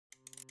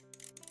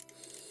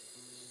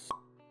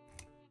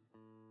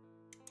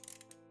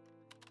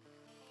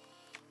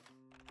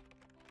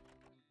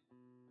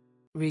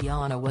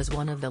Rihanna was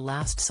one of the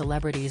last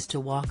celebrities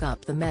to walk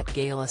up the Met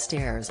Gala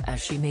stairs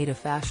as she made a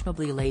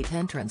fashionably late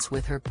entrance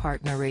with her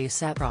partner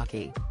A$AP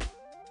Rocky.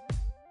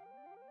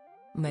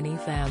 Many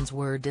fans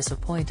were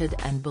disappointed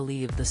and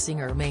believed the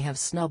singer may have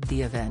snubbed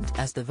the event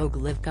as the Vogue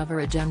live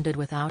coverage ended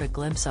without a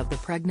glimpse of the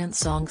pregnant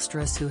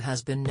songstress who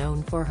has been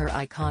known for her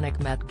iconic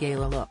Met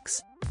Gala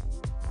looks.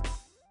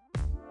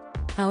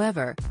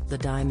 However, the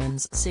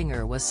Diamonds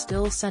singer was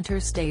still center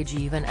stage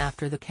even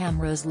after the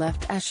cameras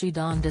left as she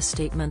donned a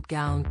statement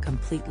gown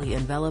completely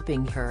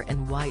enveloping her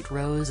in white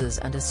roses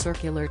and a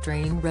circular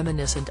train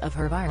reminiscent of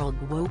her viral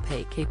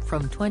Guope cape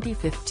from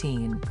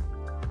 2015.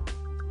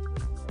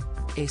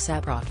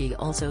 A$AP Rocky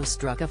also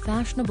struck a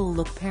fashionable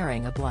look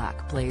pairing a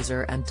black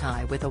blazer and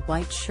tie with a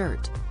white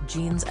shirt,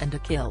 jeans and a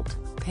kilt,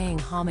 paying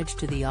homage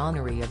to the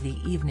honoree of the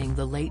evening,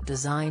 the late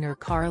designer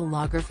Karl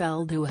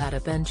Lagerfeld, who had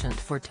a penchant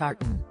for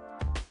tartan.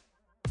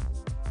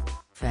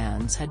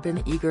 Fans had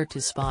been eager to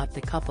spot the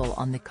couple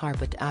on the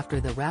carpet after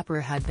the rapper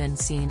had been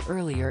seen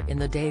earlier in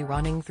the day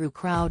running through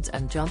crowds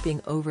and jumping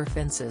over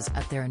fences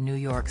at their New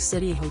York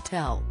City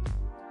hotel.